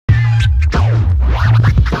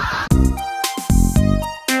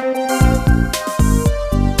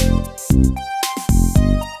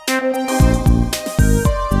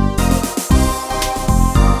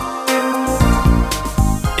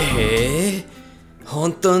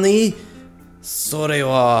本当にそれ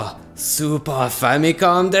はスーパーファミ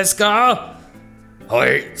コンですか？は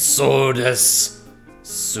い、そうです。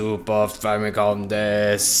スーパーファミコン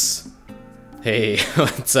です。Hey,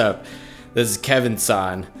 what's up? This is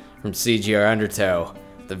Kevin-san from CGRundertow.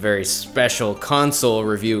 The very special console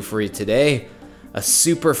review for you today, a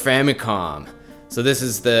Super Famicom. So this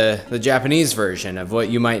is the Japanese version of what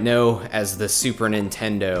you might know as the Super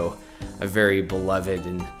Nintendo, a very beloved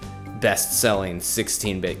and best-selling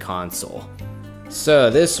 16-bit console. So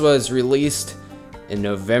this was released in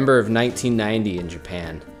November of 1990 in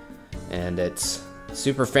Japan, and it's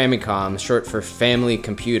Super Famicom, short for Family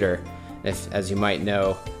Computer. If, as you might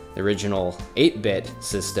know, the original 8-bit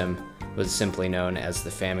system was simply known as the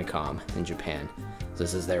Famicom in Japan. So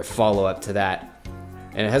this is their follow-up to that.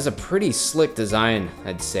 And it has a pretty slick design,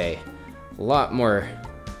 I'd say. A lot more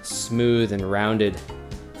smooth and rounded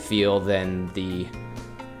feel than the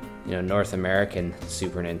North American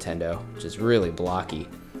Super Nintendo, which is really blocky.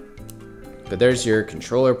 But there's your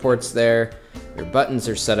controller ports there. Your buttons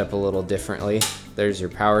are set up a little differently. There's your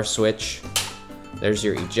power switch. There's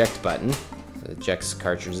your eject button. It ejects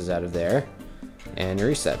cartridges out of there. And your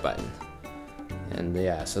reset button. And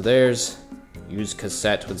yeah, so there's use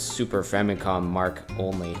cassette with Super Famicom mark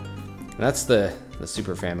only. And that's the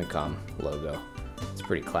Super Famicom logo. It's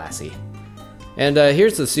pretty classy. And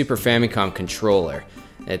here's the Super Famicom controller.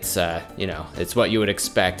 It's it's what you would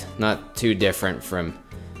expect, not too different from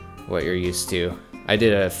what you're used to. I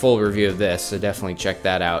did a full review of this, so definitely check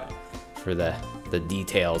that out for the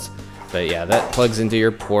details. But yeah, that plugs into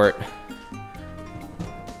your port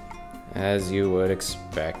as you would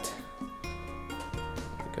expect.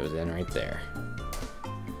 It goes in right there.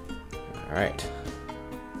 Alright.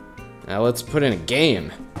 Now let's put in a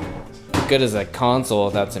game. What good is a console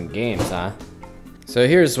without some games, huh? So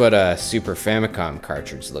here's what a Super Famicom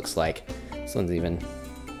cartridge looks like. This one's even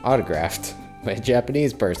autographed by a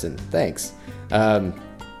Japanese person. Thanks. But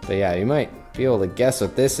yeah, you might be able to guess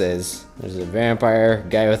what this is. There's a vampire,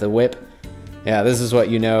 guy with a whip. Yeah, this is what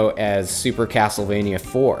you know as Super Castlevania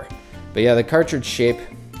 4. But yeah, the cartridge shape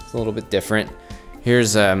is a little bit different.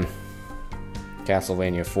 Here's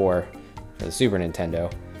Castlevania 4 for the Super Nintendo.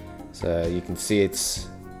 So you can see it's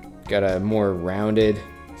got a more rounded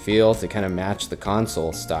feel to kind of match the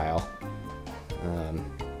console style.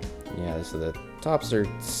 Yeah, so the tops are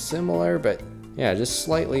similar, but yeah, just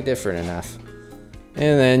slightly different enough.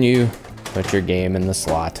 And then you put your game in the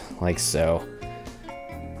slot, like so.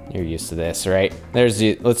 You're used to this, right?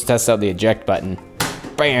 Let's test out the eject button.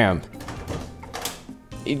 Bam!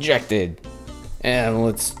 Ejected. And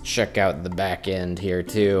let's check out the back end here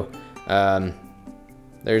too.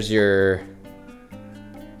 There's your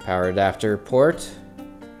power adapter port.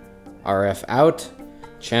 RF out,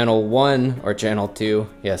 channel 1 or channel 2.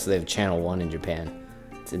 Yes, they have channel 1 in Japan.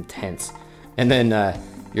 It's intense. And then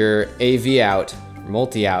your AV out,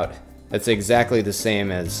 multi-out, that's exactly the same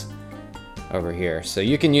as over here. So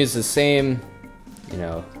you can use the same,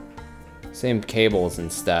 same cables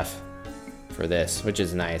and stuff for this, which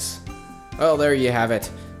is nice. Well, there you have it.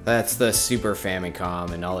 That's the Super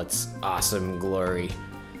Famicom in all its awesome glory.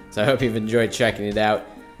 So I hope you've enjoyed checking it out.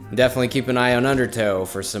 Definitely keep an eye on Undertow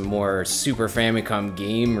for some more Super Famicom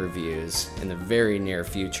game reviews in the very near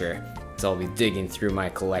future. So I'll be digging through my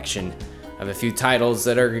collection of a few titles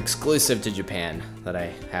that are exclusive to Japan that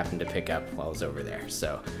I happened to pick up while I was over there.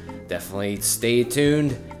 So definitely stay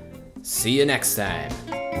tuned. See you next time.